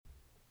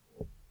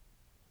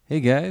Hey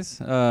guys,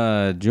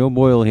 Joe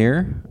Boyle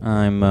here.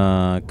 I'm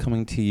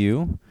coming to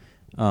you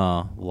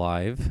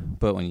live,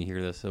 but when you hear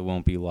this, it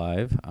won't be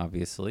live,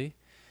 obviously.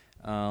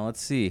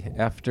 Let's see.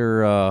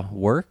 After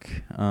work,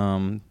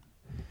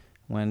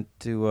 went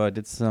to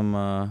did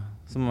a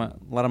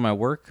lot of my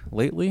work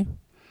lately.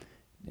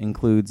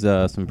 Includes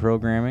some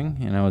programming,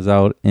 and I was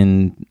out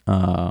in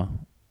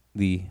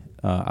the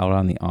out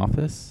on the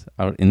office,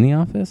 out in the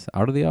office,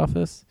 out of the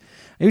office.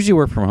 I usually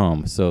work from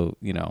home, so,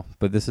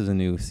 but this is a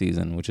new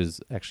season, which is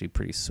actually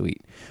pretty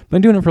sweet.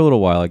 Been doing it for a little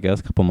while, I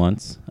guess, a couple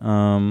months.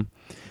 But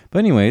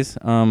anyways,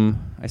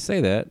 I say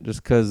that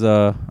just because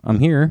I'm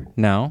here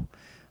now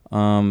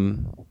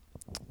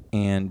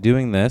and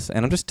doing this,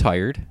 and I'm just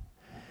tired.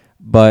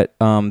 But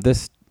what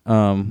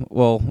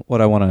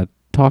I want to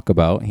talk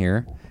about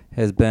here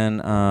has been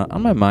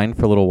on my mind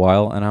for a little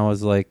while, and I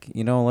was like,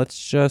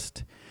 let's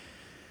just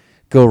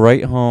go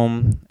right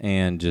home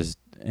and just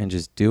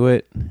do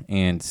it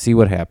and see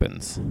what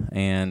happens.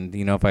 And,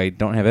 if I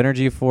don't have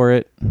energy for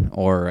it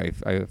or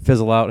I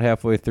fizzle out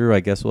halfway through,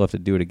 I guess we'll have to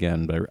do it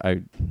again. But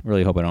I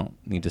really hope I don't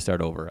need to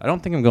start over. I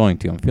don't think I'm going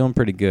to. I'm feeling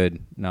pretty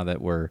good now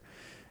that we're,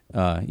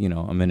 a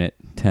minute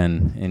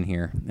 10 in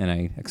here and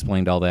I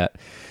explained all that.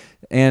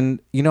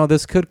 And,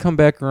 this could come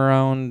back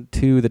around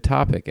to the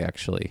topic,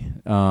 actually,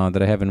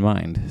 that I have in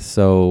mind.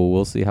 So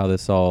we'll see how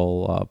this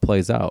all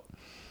plays out.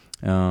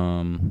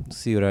 You'll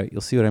see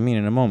what I mean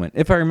in a moment.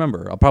 If I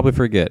remember, I'll probably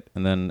forget.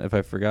 And then if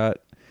I forgot,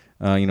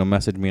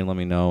 message me and let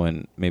me know,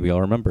 and maybe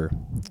I'll remember.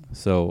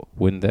 So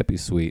wouldn't that be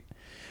sweet?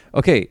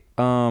 Okay.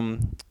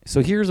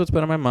 So here's what's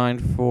been on my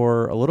mind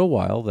for a little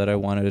while that I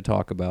wanted to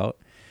talk about.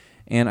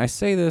 And I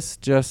say this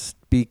just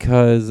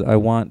because I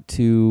want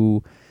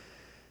to.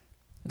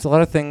 It's a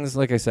lot of things,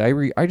 like I said,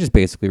 I just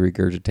basically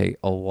regurgitate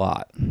a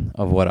lot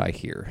of what I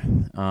hear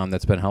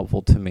that's been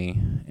helpful to me,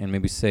 and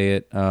maybe say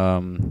it,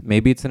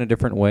 maybe it's in a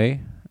different way,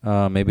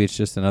 maybe it's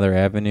just another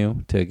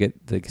avenue to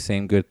get the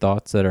same good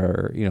thoughts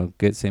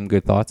get same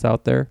good thoughts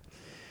out there,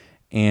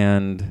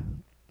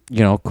 and,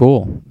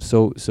 cool,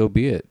 so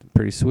be it,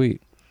 pretty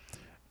sweet.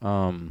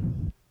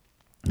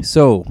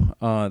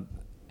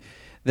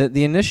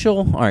 The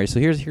initial, all right, so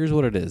here's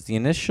what it is. The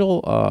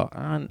initial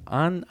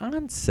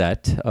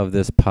onset of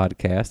this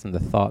podcast and the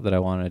thought that I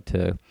wanted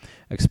to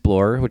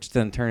explore, which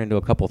then turned into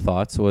a couple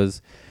thoughts,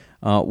 was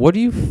what do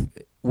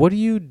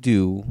you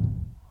do?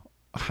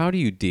 How do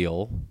you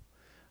deal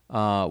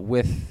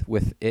with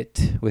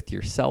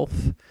yourself,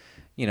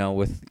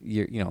 with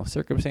your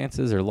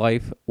circumstances or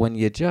life when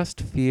you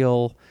just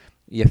feel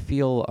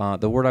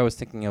the word I was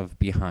thinking of,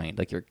 behind,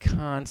 like you're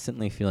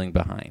constantly feeling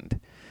behind.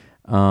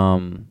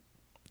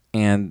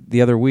 And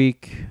the other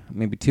week,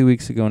 maybe 2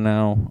 weeks ago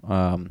now,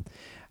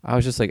 I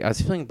was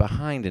feeling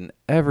behind in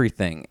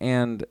everything,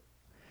 and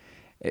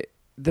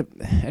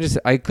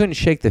I couldn't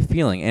shake the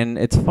feeling. And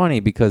it's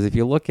funny because if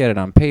you look at it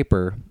on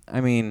paper,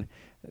 I mean,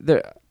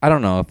 I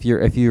don't know if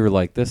you're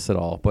like this at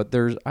all, but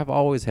I've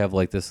always have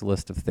like this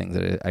list of things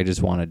that I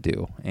just want to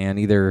do, and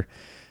either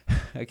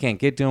I can't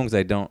get to them because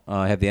I don't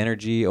have the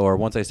energy, or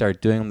once I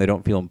start doing them, they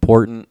don't feel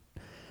important.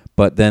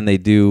 But then they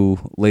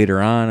do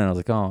later on, and I was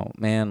like, oh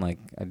man, like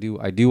I do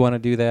want to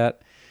do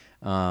that.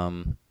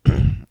 A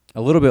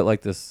little bit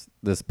like this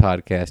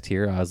podcast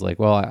here. I was like,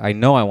 well, I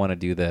know I want to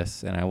do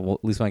this, and I will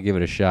at least want to give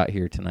it a shot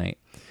here tonight,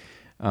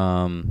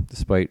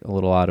 despite a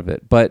little out of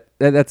it. But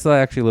that's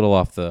actually a little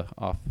off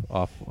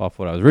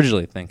what I was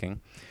originally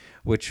thinking,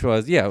 which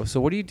was, yeah. So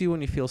what do you do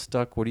when you feel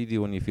stuck? What do you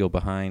do when you feel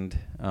behind?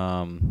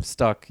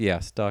 Stuck.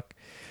 All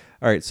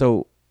right.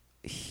 So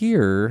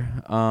here,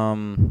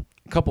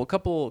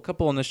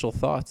 couple initial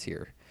thoughts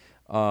here.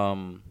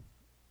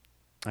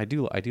 I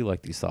do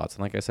like these thoughts,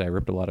 and like I said, I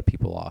ripped a lot of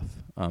people off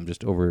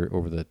just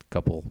over the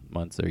couple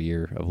months or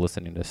year of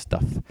listening to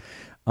stuff.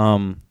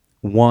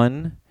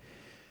 One,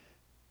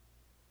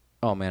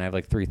 oh man, I have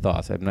like 3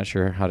 thoughts. I'm not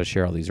sure how to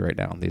share all these right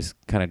now. These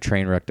kind of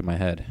train wrecked in my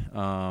head.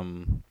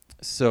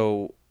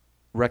 So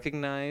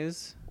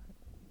recognize,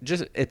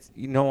 it's,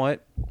 you know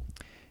what?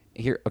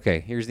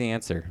 Here's the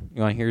answer.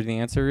 You want to hear the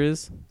answer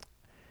is?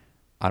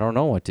 I don't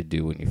know what to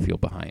do when you feel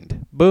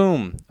behind.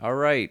 Boom. All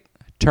right.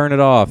 Turn it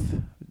off.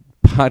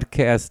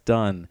 Podcast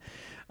done.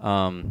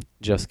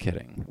 Just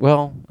kidding.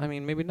 Well, I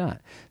mean, maybe not.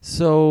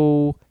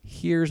 So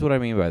here's what I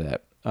mean by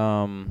that.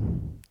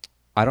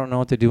 I don't know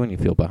what to do when you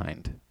feel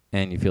behind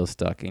and you feel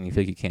stuck and you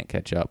feel like you can't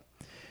catch up.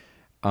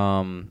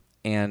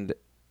 And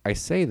I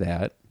say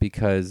that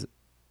because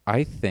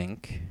I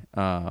think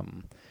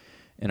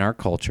in our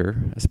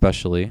culture,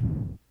 especially,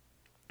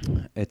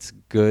 it's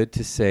good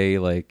to say,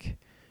 like,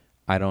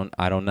 I don't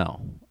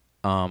know.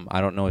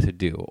 I don't know what to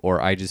do,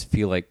 or I just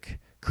feel like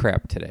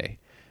crap today,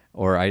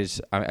 or I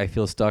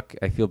feel stuck.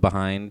 I feel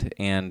behind,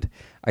 and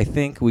I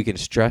think we can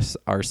stress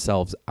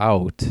ourselves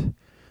out,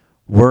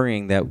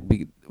 we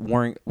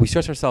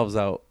stress ourselves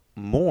out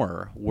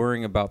more,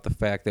 worrying about the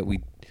fact that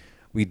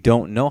we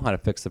don't know how to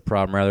fix the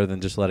problem, rather than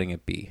just letting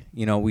it be.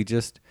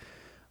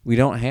 We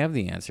don't have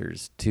the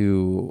answers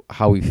to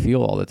how we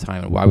feel all the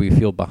time and why we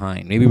feel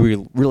behind. Maybe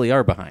we really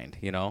are behind,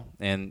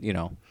 and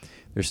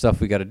there's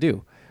stuff we got to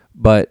do.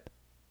 But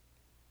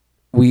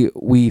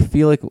we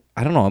feel like,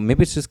 I don't know,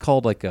 maybe it's just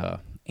called like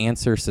a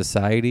answer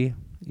society,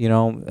 you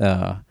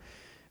know.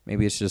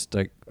 Maybe it's just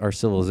like our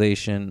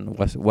civilization,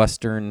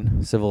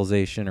 Western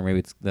civilization, or maybe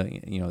it's the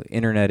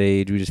internet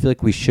age. We just feel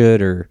like we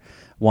should or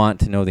want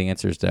to know the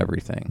answers to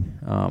everything.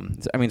 I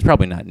mean, it's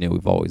probably not new.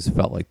 We've always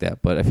felt like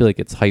that, but I feel like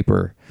it's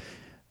hyper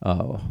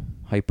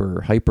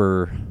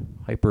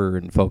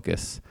in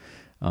focus.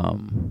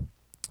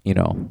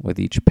 With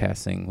each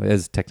passing,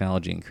 as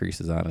technology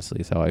increases, honestly,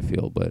 is how I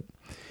feel. But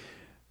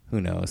who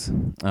knows?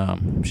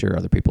 I'm sure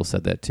other people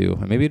said that too,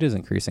 and maybe it is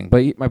increasing.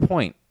 But my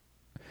point,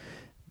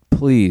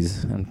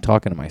 please, I'm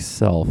talking to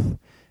myself,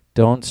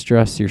 don't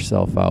stress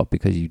yourself out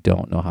because you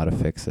don't know how to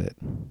fix it.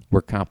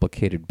 We're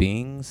complicated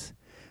beings.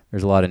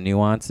 There's a lot of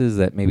nuances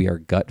that maybe our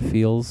gut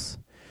feels,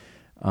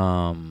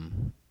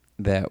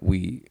 that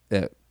we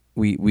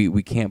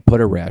can't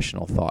put a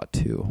rational thought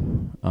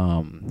to.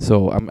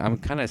 So I'm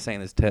kind of saying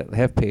this to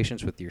have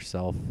patience with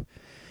yourself.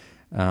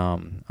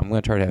 I'm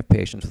going to try to have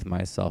patience with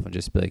myself and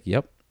just be like,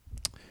 yep,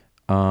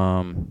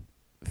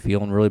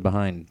 feeling really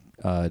behind.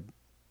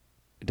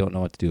 Don't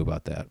know what to do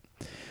about that.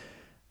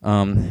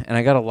 And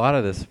I got a lot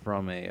of this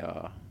from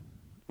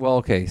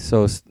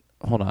so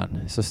hold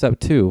on. So step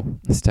two,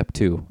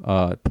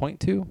 point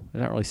two,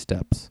 they're not really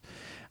steps.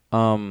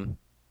 So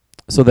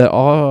that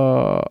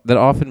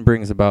often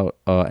brings about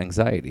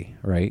anxiety,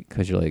 right?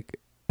 Because you're like,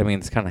 I mean,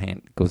 it's kind of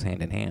goes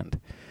hand in hand.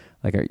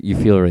 Like you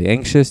feel really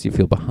anxious, you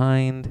feel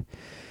behind,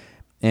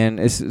 and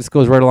this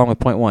goes right along with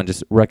point one.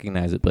 Just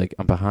recognize it. Like,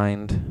 I'm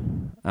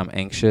behind, I'm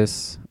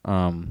anxious,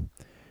 and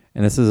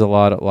this is a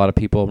lot of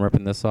people. I'm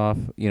ripping this off.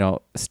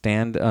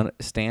 Stand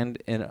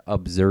in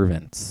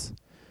observance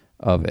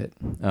of it.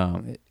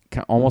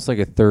 Almost like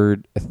a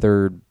third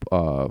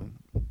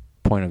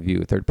point of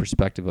view, a third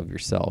perspective of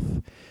yourself.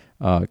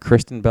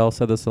 Kristen Bell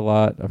said this a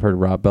lot. I've heard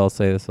Rob Bell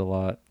say this a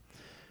lot.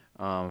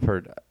 I've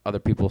heard other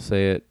people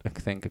say it, I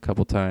think, a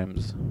couple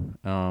times.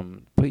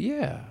 But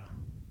yeah,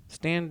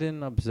 stand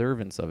in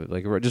observance of it.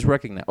 Like, just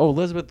recognize. Oh,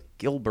 Elizabeth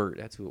Gilbert,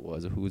 that's who it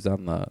was. Who was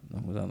on the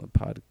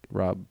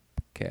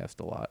Robcast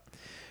a lot.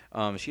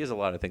 She has a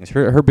lot of things.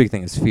 Her big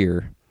thing is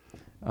fear.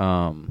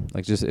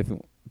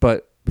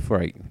 But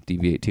before I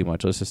deviate too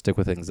much, let's just stick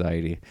with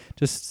anxiety.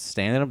 Just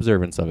stand in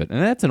observance of it.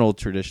 And that's an old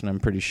tradition I'm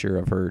pretty sure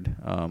I've heard,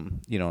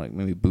 like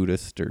maybe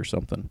Buddhist or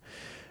something.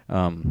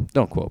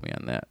 Don't quote me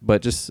on that.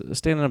 But just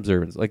stand in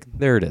observance. Like,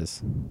 there it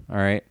is. All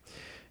right?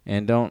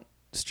 And don't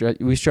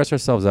we stress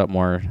ourselves out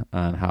more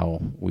on how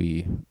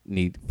we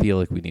feel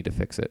like we need to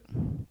fix it.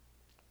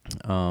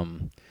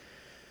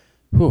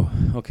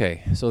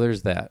 Okay, so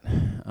there's that.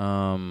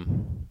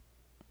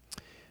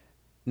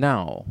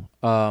 Now,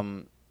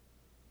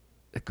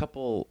 a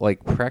couple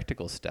like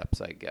practical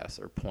steps, I guess,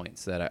 or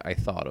points that I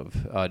thought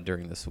of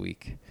during this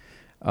week,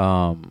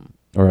 or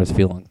I was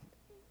feeling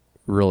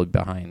really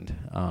behind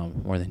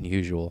more than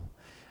usual.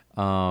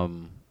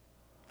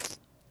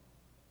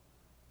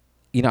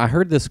 I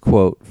heard this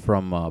quote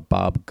from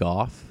Bob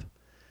Goff,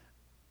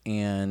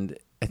 and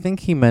I think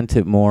he meant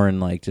it more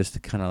in like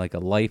just kind of like a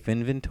life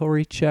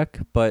inventory check.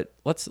 But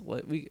I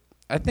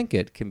think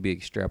it can be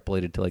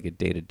extrapolated to like a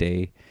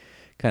day-to-day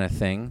kind of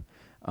thing.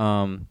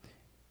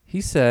 He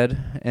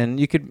said, and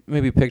you could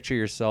maybe picture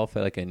yourself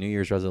at like a New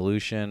Year's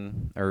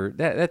resolution, or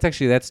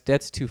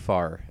that's too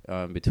far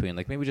between,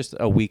 like maybe just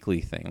a weekly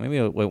thing, maybe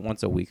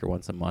once a week or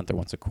once a month or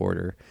once a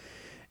quarter,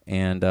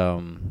 and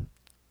and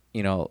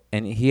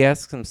he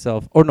asks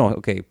himself,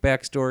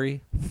 backstory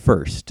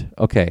first.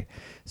 Okay,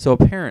 so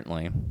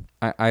apparently,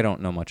 I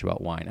don't know much about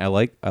wine. I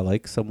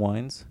like some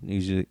wines,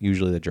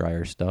 usually the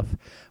drier stuff,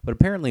 but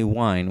apparently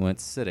wine, when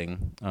it's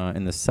sitting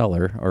in the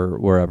cellar or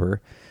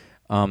wherever.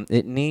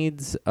 It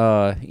needs,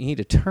 you need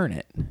to turn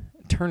it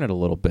a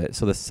little bit,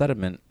 so the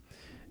sediment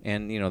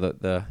and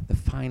the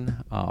fine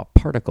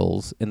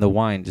particles in the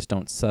wine just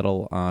don't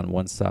settle on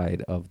one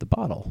side of the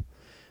bottle.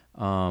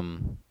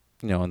 And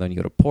then you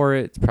go to pour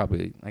it. It's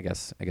probably, I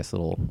guess a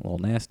little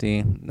nasty.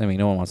 I mean,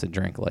 no one wants to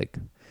drink like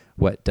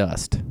wet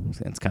dust.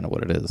 It's kind of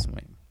what it is.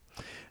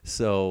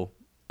 So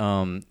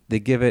they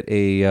give it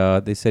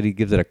they said he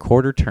gives it a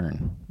quarter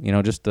turn.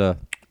 Just a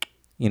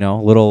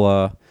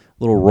little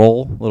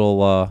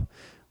roll,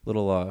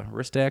 little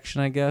wrist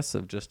action, I guess,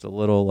 of just a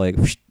little like,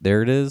 whoosh,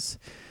 there it is.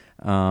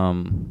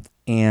 And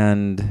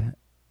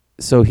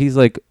so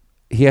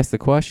he asked the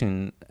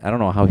question, I don't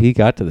know how he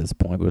got to this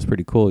point, but it was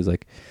pretty cool. He's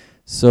like,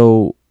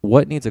 so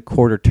what needs a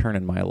quarter turn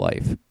in my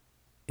life,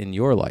 in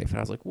your life? And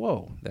I was like,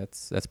 whoa,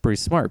 that's pretty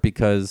smart,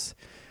 because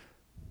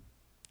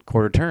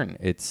quarter turn,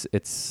 it's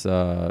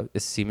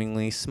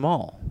seemingly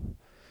small.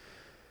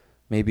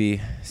 Maybe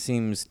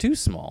seems too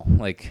small,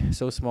 like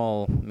so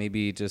small,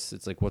 maybe just,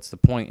 it's like, what's the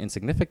point?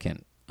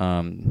 Insignificant.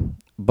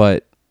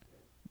 But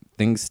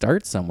things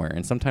start somewhere.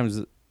 And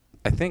sometimes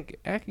I think,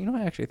 I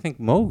think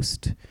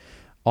most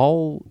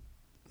all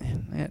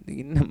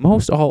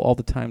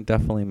the time,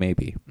 definitely,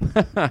 maybe.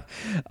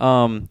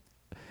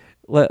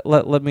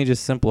 Let me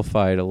just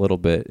simplify it a little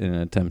bit in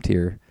an attempt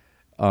here.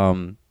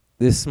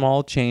 The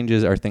small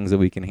changes are things that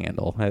we can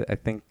handle. I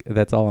think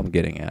that's all I'm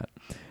getting at.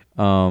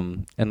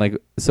 And like,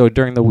 so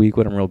during the week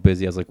when I'm real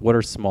busy, I was like, what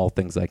are small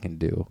things I can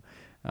do?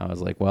 I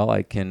was like, well,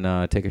 I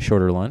can take a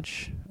shorter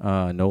lunch,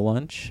 no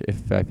lunch,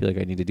 if I feel like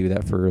I need to do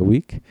that for a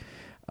week,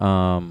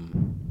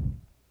 and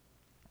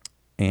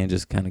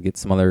just kind of get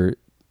some other,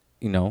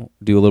 do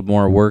a little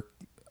more work,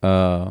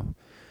 while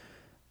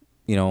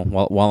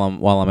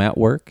I'm at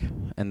work,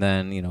 and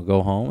then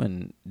go home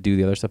and do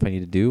the other stuff I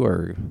need to do,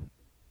 or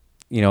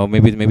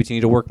maybe you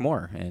need to work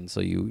more, and so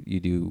you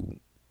do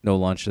no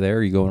lunch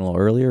there. You go in a little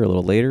earlier, a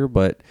little later,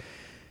 but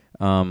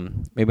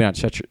maybe not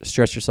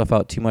stretch yourself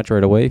out too much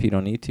right away if you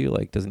don't need to.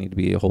 Like, doesn't need to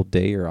be a whole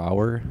day or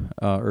hour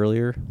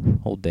earlier,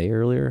 whole day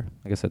earlier.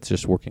 I guess that's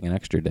just working an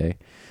extra day.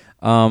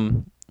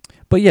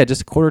 But yeah,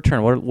 just a quarter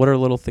turn. What are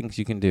little things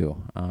you can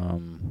do?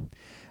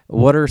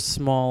 What are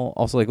small?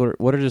 Also, like,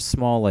 what are just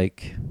small,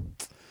 like,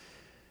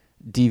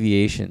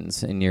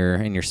 deviations in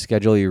your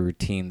schedule, your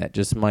routine that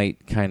just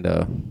might kind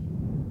of,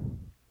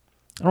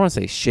 I don't want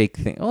to say shake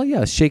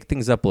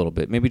things up a little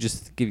bit. Maybe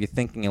just give you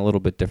thinking a little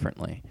bit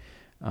differently.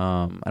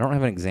 I don't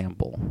have an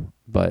example,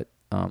 but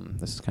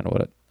this is kind of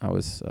what I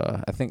was.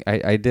 I think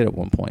I did at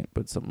one point,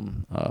 but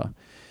something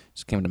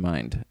just came to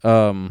mind.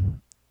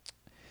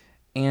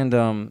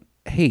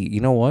 Hey, you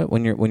know what?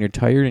 When you're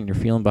tired and you're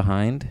feeling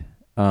behind,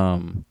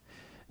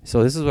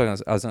 so this is what I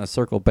was going to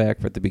circle back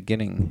for the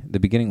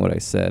beginning what I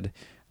said.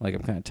 Like,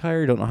 I'm kind of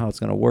tired, don't know how it's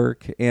going to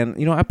work, and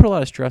I put a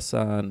lot of stress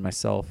on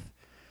myself.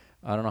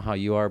 I don't know how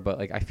you are, but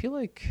like, I feel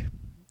like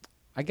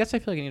I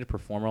need to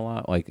perform a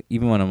lot. Like,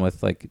 even when I'm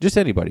with, like, just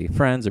anybody,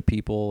 friends or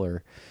people,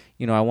 or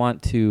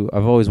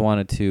I've always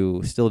wanted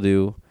to, still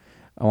do.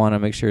 I want to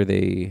make sure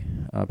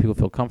people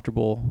feel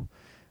comfortable.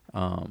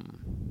 I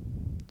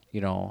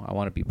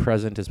want to be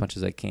present as much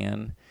as I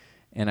can,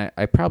 and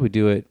I probably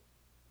do it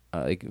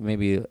like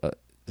maybe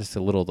just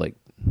a little, like,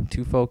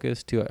 too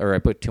focused, or I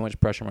put too much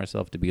pressure on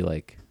myself to be,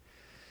 like,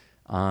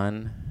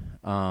 on.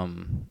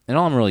 And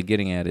all I'm really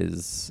getting at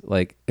is,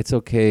 like, it's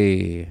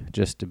okay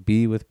just to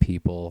be with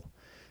people,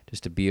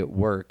 just to be at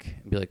work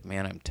and be like,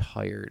 man, I'm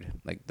tired.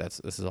 Like, this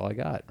is all I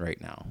got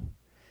right now.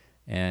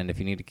 And if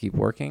you need to keep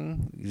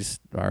working, you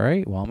just, all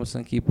right, well, I'm just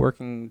going to keep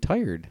working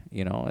tired.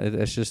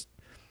 That's just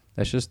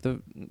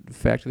the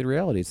fact of the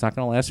reality. It's not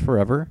going to last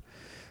forever.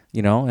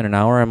 In an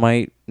hour I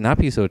might not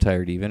be so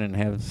tired even and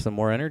have some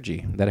more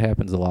energy. That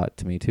happens a lot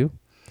to me too.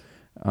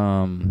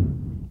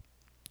 When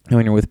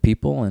you're with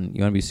people and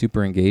you want to be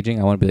super engaging,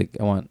 I want to be like,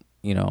 and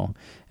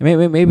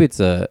maybe it's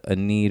a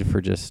need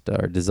for just,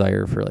 or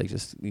desire for, like,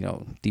 just,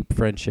 deep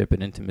friendship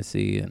and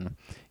intimacy. And,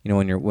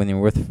 when you're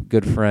with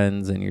good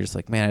friends and you're just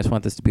like, man, I just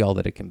want this to be all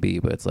that it can be,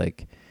 but it's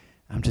like,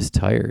 I'm just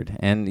tired.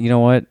 And you know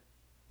what?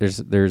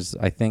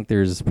 I think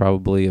there's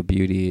probably a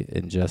beauty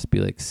in just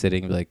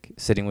sitting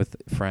with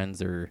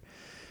friends, or,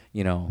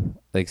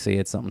 like, say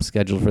it's something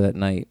scheduled for that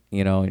night,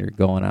 and you're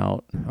going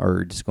out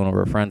or just going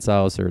over a friend's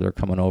house, or they're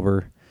coming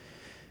over,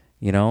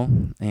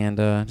 and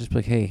just be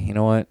like, hey, you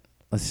know what?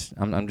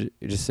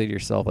 Just say to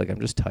yourself, like, I'm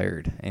just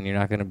tired, and you're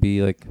not going to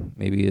be, like,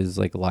 maybe as,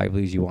 like,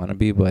 lively as you want to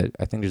be, but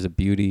I think there's a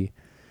beauty,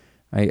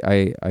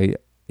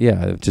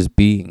 of just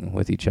being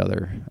with each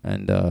other,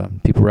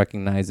 and people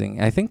recognizing.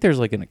 I think there's,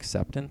 like, an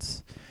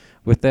acceptance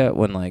with that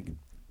when, like,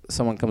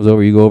 someone comes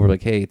over, you go over,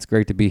 like, hey, it's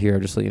great to be here.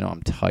 Just so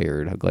I'm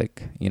tired. I'm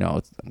like,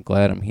 I'm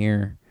glad I'm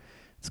here.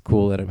 It's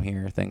cool that I'm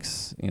here.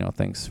 Thanks,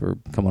 thanks for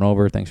coming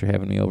over. Thanks for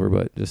having me over,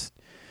 but just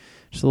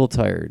a little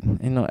tired.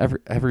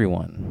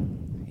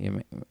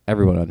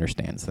 Everyone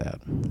understands that.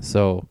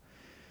 So,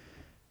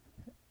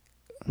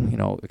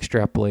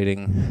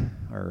 extrapolating,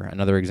 or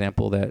another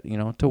example that,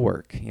 to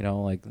work,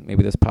 like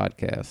maybe this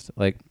podcast,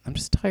 like, I'm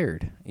just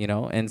tired,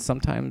 and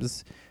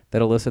sometimes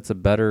that elicits a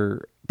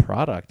better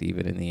product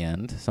even in the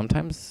end.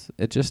 Sometimes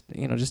it just,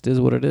 just is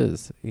what it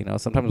is.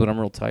 Sometimes when I'm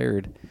real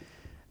tired,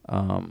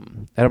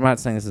 and I'm not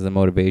saying this is a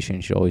motivation,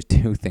 you should always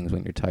do things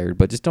when you're tired,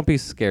 but just don't be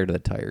scared of the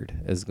tired,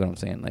 is what I'm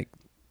saying. Like,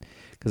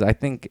 because I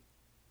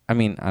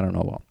don't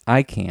know. Well,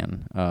 I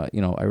can, I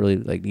really,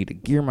 like, need to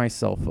gear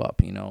myself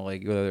up,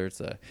 like, whether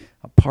it's a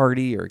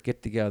party or a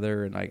get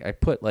together, and I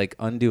put, like,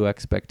 undue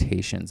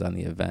expectations on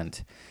the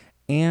event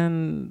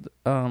and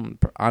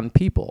on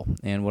people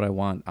and what I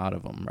want out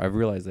of them. I've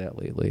realized that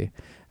lately.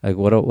 Like,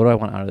 what do I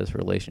want out of this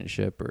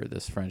relationship or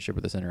this friendship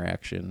or this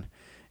interaction?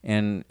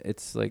 And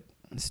it's like,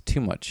 it's too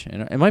much.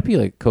 And it might be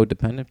like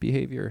codependent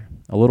behavior,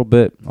 a little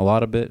bit, a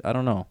lot of it. I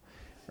don't know.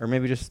 Or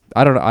maybe just,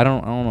 I don't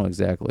know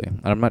exactly.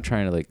 I'm not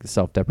trying to, like,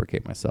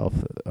 self-deprecate myself,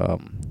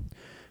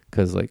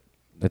 because, like,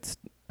 it's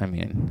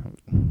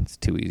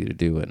too easy to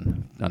do,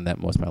 and I've done that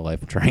most of my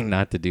life, trying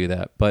not to do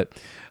that. But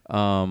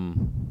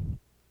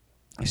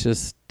it's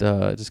just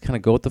kind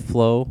of go with the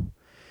flow.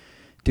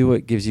 Do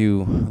what gives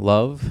you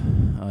love.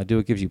 Do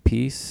what gives you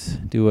peace.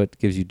 Do what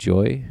gives you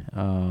joy.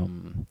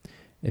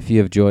 If you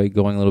have joy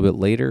going a little bit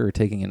later or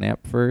taking a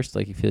nap first,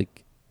 like, you feel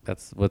like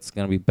that's what's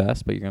going to be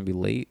best, but you're going to be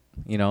late.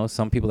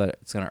 Some people that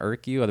it's going to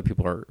irk you. Other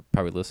people are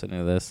probably listening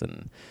to this,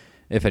 and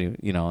if any, and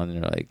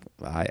they're like,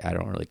 I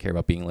don't really care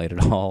about being late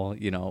at all.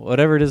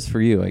 Whatever it is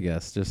for you, I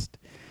guess. Just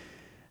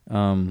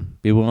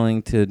Be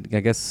willing to, I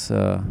guess,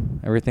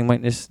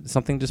 everything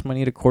something just might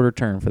need a quarter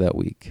turn for that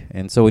week.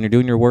 And so when you're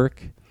doing your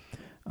work,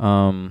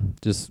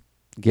 just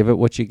give it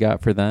what you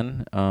got for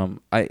then.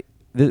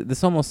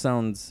 This almost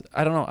sounds,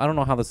 I don't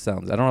know how this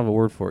sounds. I don't have a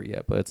word for it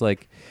yet, but it's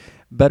like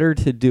better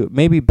to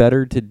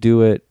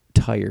do it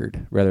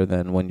tired rather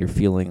than when you're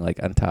feeling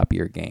like on top of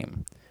your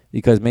game.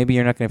 Because maybe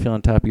you're not going to feel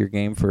on top of your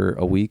game for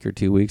a week or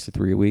 2 weeks or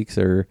 3 weeks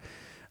or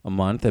a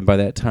month. And by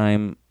that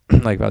time,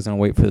 like if I was going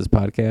to wait for this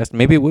podcast,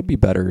 maybe it would be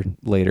better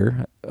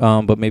later.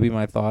 But maybe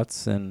my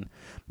thoughts and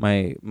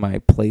my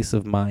place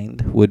of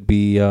mind would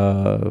be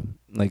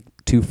like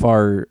too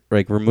far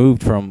like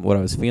removed from what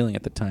I was feeling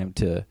at the time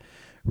to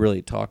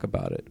really talk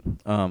about it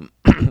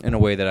in a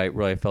way that I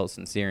really felt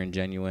sincere and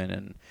genuine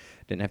and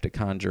didn't have to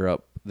conjure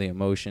up the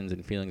emotions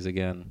and feelings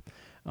again.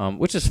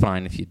 Which is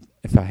fine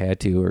if I had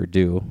to or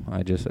do.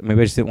 I just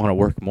didn't want to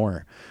work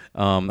more.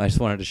 I just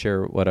wanted to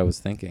share what I was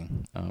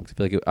thinking. I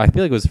feel like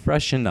it was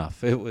fresh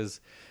enough. It was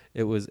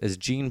as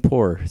Gene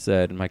Poor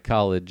said in my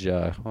college,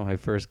 one of my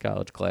first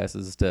college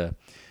classes to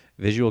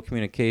visual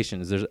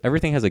communications.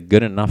 Everything has a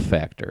good enough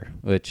factor,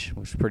 which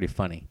was pretty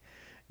funny.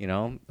 You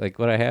know, like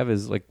what I have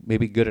is like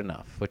maybe good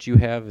enough. What you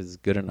have is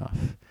good enough.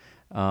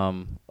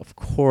 Of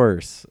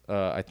course,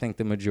 I think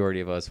the majority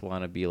of us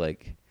want to be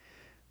like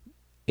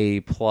A+,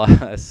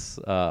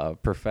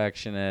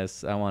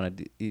 perfectionist. I want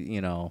to,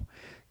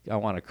 I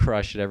want to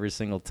crush it every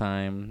single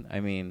time. I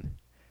mean,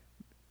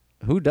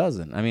 who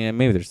doesn't? I mean,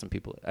 maybe there's some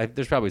people.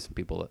 There's probably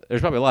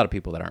a lot of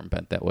people that aren't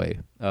bent that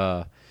way.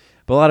 But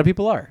a lot of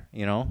people are.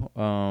 A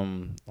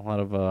lot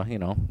of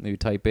maybe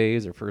type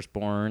A's or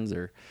firstborns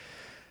or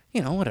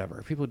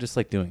whatever. People just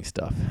like doing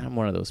stuff. I'm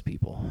one of those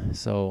people.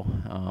 So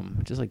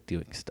just like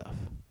doing stuff.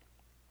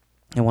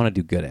 I want to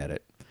do good at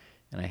it.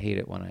 And I hate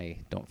it when I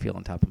don't feel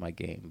on top of my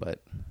game.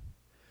 But,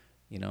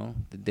 the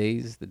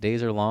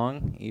days are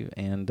long,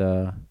 and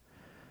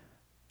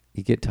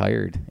you get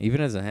tired. Even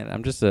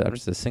I'm just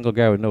a single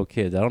guy with no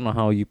kids. I don't know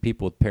how you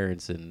people with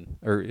parents I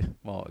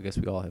guess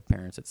we all have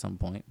parents at some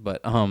point.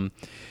 But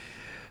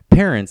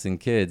parents and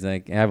kids,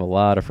 I have a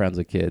lot of friends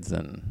with kids,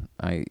 and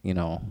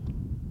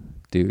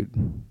dude,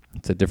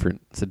 that's a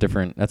different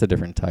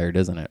tired,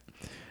 isn't it?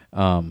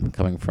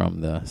 Coming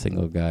from the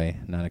single guy,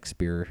 not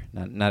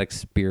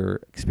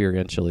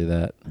experientially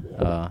that,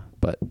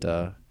 but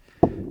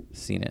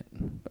seen it.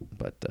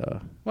 But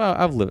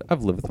I've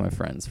lived with my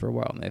friends for a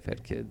while, and they've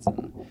had kids,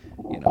 and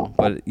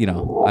but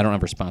I don't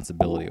have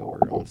responsibility over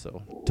them,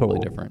 so totally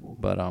different.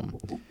 But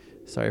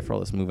sorry for all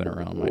this moving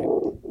around.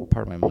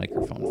 Part of my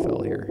microphone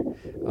fell here.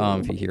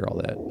 If you hear all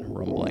that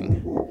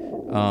rumbling.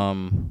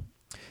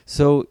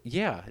 So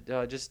yeah,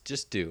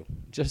 just do.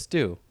 If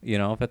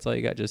that's all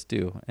you got, just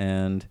do,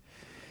 and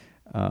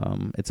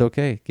it's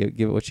okay. Give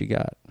it what you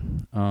got.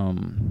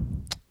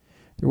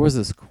 There was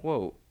this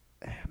quote,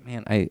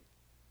 man.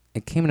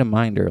 It came to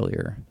mind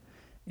earlier,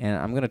 and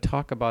I'm gonna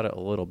talk about it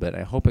a little bit.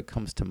 I hope it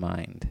comes to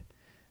mind.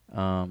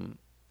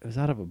 It was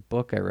out of a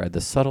book I read,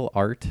 The Subtle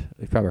Art.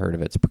 You've probably heard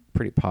of it. It's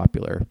pretty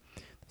popular.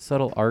 The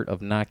Subtle Art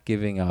of Not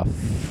Giving a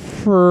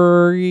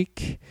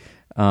Freak.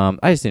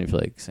 I just didn't feel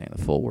like saying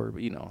the full word,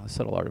 but The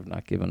Subtle Art of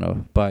Not Giving a,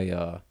 by,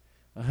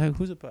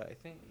 who's it by? I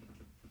think,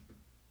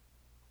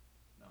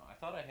 no, I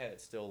thought I had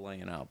it still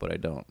laying out, but I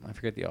don't. I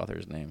forget the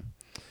author's name.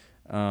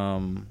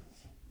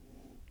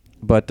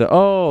 But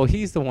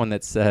he's the one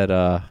that said,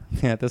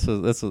 yeah, this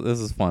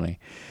was funny.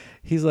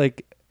 He's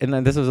like, and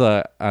then this was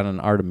on an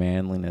Art of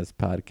Manliness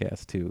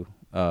podcast too.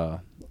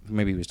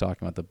 Maybe he was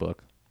talking about the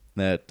book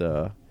that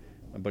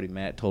my buddy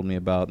Matt told me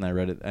about, and I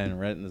read it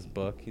in this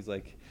book. He's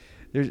like,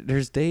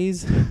 there's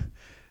days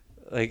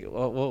like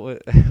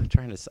I'm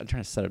trying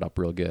to set it up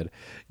real good.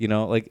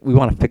 Like we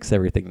want to fix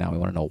everything now. We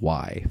want to know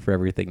why for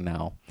everything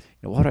now.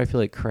 Why do I feel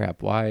like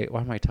crap? Why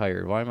am I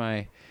tired? Why am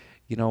I,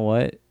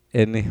 what?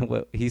 And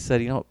he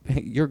said,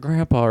 your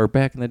grandpa or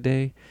back in the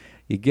day,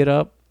 you get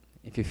up,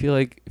 if you feel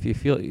like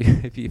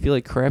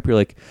crap, you're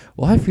like,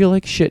 well, I feel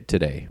like shit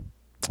today.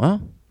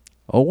 Well,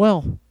 oh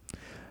well.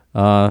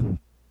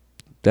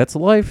 That's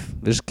life.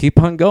 Just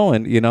keep on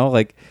going,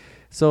 like.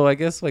 So I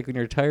guess like when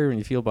you're tired and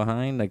you feel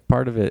behind, like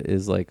part of it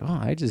is like, oh,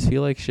 I just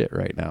feel like shit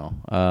right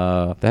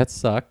now. That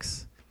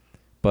sucks.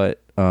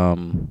 But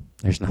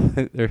there's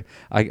nothing there.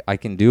 I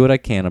can do what I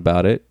can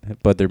about it,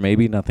 but there may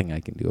be nothing I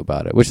can do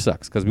about it, which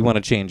sucks because we want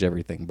to change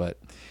everything. But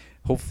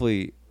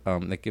hopefully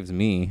that gives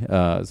me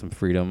some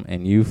freedom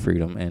and you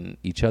freedom and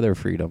each other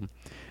freedom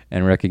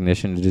and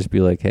recognition to just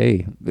be like,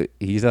 hey,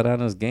 he's out on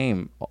his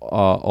game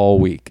all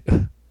week,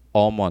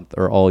 all month,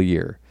 or all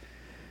year,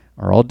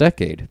 or all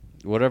decade.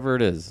 Whatever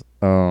it is.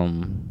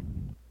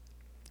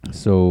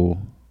 So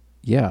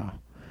yeah,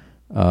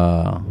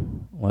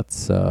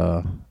 let's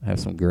have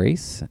some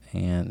grace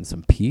and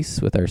some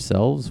peace with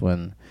ourselves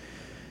when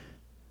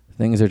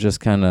things are just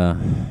kind of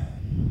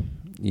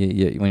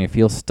when you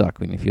feel stuck,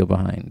 when you feel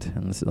behind,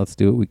 and let's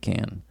do what we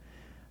can.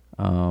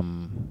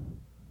 Thought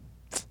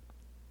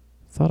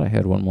I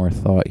had one more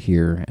thought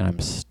here, and I'm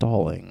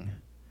stalling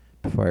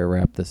before I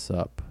wrap this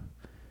up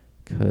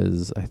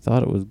because I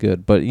thought it was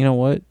good. But you know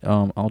what?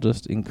 I'll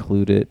just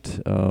include it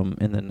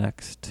in the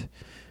next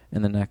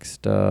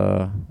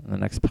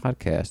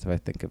podcast if I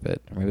think of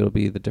it. Or maybe it'll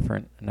be the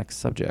different next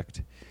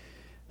subject.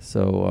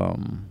 So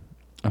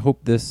I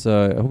hope I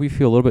hope you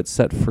feel a little bit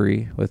set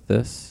free with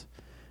this.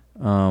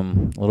 A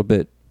little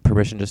bit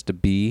permission just to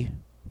be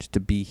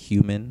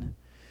human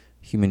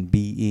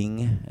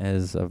being,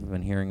 as I've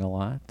been hearing a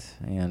lot,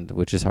 and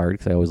which is hard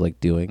because I always like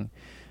doing.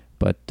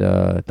 But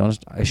I'm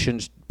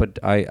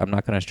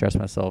not going to stress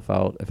myself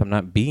out if I'm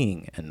not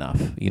being enough.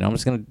 I'm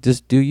just going to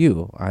just do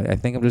you. I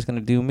think I'm just going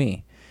to do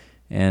me.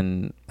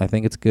 And I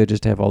think it's good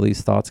just to have all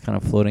these thoughts kind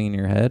of floating in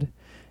your head.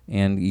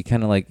 And you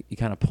kind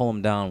of pull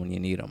them down when you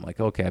need them. Like,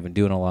 okay, I've been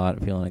doing a lot,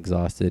 I'm feeling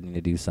exhausted, need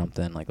to do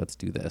something. Like, let's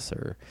do this.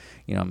 Or,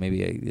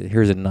 maybe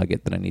here's a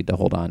nugget that I need to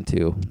hold on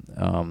to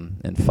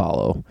and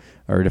follow.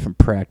 Or a different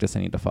practice I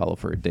need to follow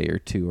for a day or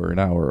two or an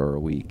hour or a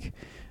week.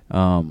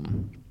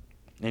 And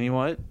you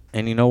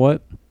know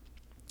what?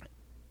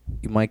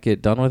 You might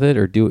get done with it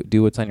or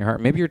do what's on your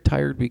heart. Maybe you're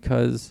tired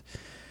because...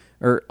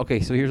 so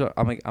here's what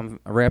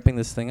I'm wrapping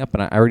this thing up,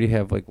 and I already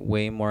have like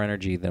way more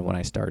energy than when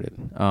I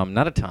started.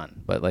 Not a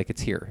ton, but like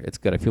it's here. It's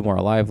good. I feel more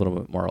alive, a little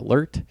bit more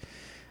alert.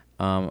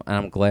 And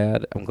I'm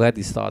glad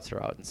these thoughts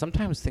are out. And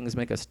sometimes things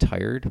make us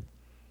tired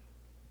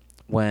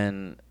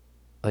when,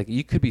 like,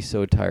 you could be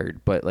so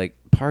tired, but like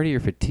part of your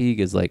fatigue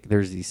is like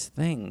there's these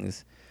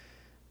things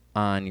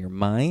on your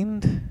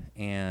mind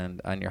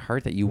and on your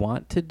heart that you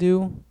want to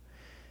do,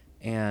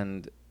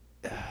 and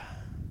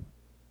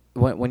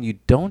when you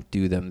don't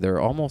do them, they're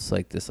almost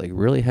like this like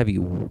really heavy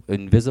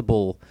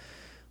invisible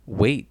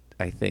weight,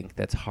 I think,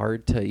 that's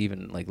hard to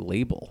even like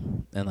label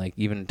and like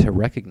even to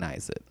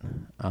recognize it.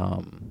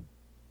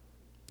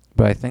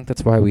 But I think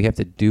that's why we have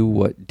to do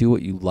what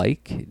you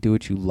like, do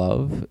what you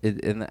love,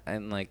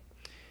 and like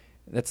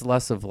that's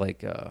less of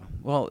like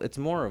it's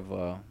more of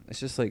it's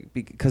just like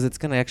because it's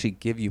going to actually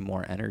give you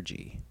more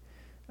energy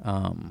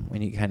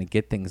when you kind of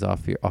get things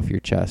off your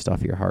chest,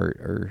 off your heart,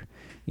 or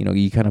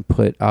you kind of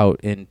put out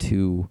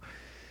into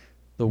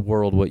the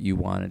world what you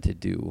wanted to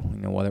do,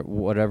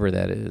 whatever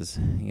that is,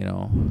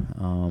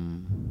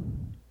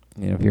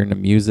 if you're into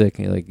music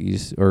and you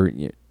just want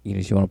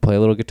to play a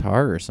little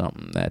guitar or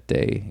something that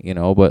day,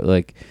 but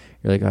like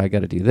you're like, oh, I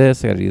got to do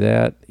this, I got to do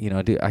that,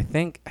 I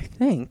think,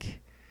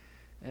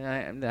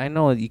 and I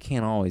know that you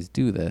can't always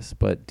do this,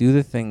 but do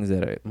the things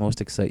that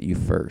most excite you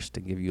first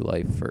and give you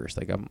life first.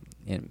 Like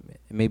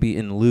maybe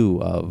in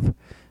lieu of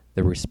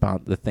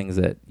the things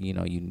that you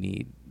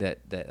need that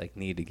like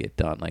need to get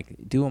done. Like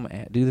do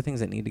the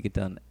things that need to get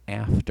done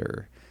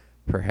after,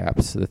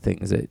 perhaps the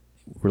things that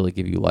really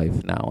give you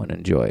life now and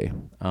enjoy.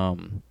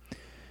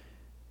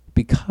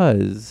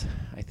 Because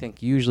I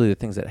think usually the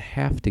things that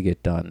have to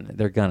get done,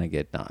 they're gonna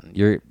get done.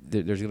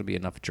 There's gonna be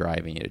enough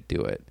drive in you to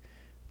do it.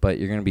 But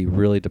you're going to be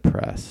really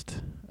depressed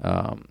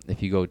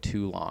if you go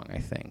too long, I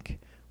think,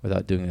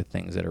 without doing the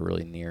things that are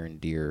really near and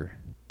dear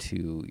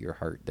to your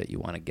heart that you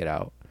want to get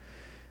out.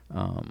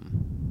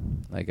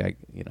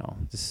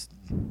 Just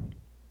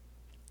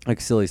like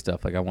silly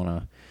stuff. Like I want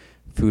to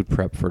food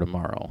prep for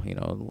tomorrow,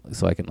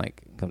 so I can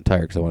I'm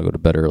tired because I want to go to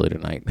bed early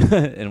tonight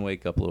and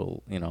wake up a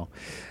little,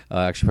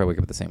 actually probably wake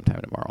up at the same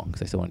time tomorrow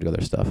because I still want to do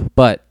other stuff.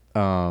 But,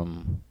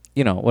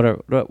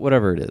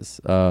 whatever it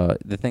is,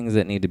 the things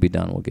that need to be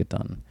done will get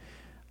done.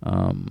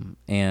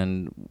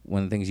 And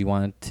when the things you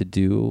want to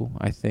do,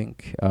 I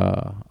think,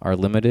 are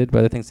limited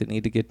by the things that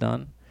need to get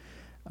done,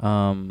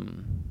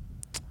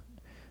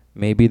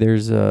 maybe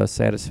there's a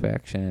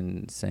satisfaction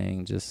in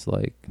saying just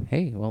like,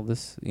 hey, well,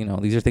 these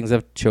are things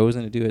I've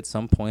chosen to do at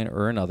some point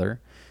or another,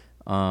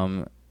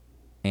 and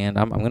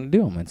I'm going to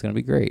do them. It's going to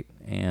be great.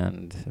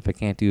 And if I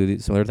can't do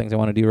some other things I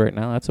want to do right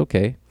now, that's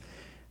okay.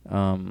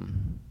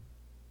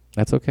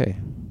 That's okay.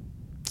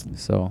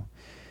 So...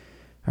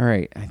 all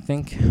right, I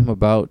think I'm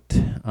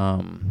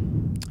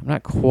I'm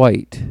not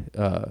quite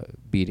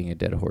beating a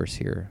dead horse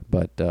here,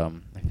 but I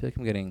feel like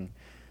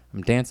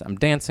I'm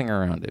dancing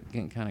around it,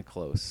 getting kind of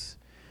close.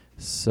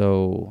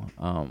 So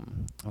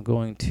I'm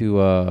going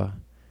to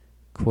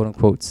quote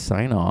unquote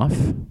sign off,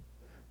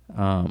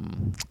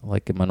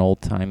 like I'm an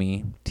old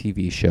timey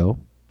TV show,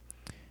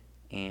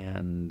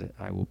 and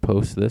I will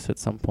post this at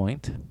some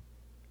point.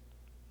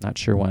 Not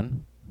sure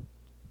when,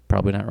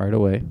 probably not right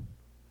away.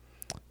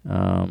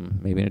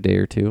 Maybe in a day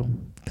or two,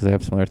 because I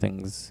have some other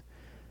things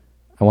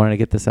I wanted to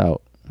get this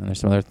out, and there's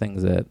some other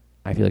things that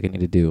I feel like I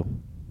need to do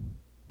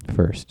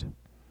first,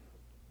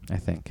 I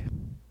think.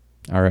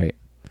 All right.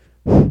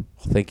 Well,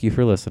 thank you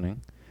for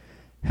listening.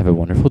 Have a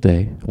wonderful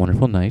day, a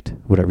wonderful night,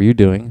 whatever you're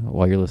doing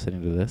while you're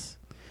listening to this.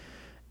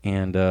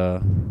 And,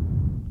 oh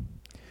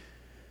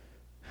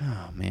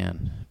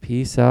man,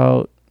 peace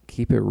out.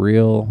 Keep it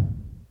real.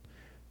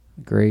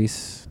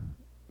 Grace,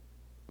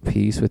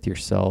 peace with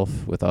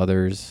yourself, with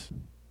others,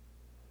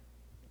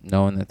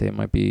 knowing that they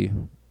might be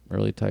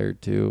really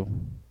tired too,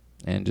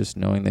 and just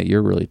knowing that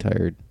you're really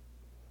tired,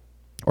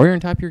 or you're on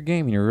top of your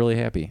game and you're really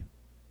happy,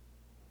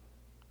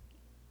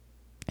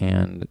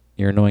 and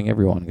you're annoying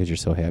everyone because you're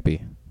so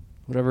happy.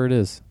 Whatever it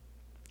is.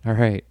 All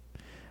right.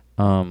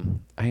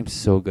 I am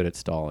so good at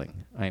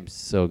stalling. I am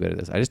so good at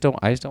this. I just don't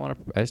want to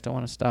stop. I just don't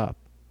want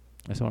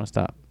to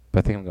stop.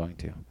 But I think I'm going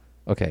to.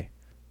 Okay.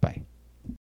 Bye.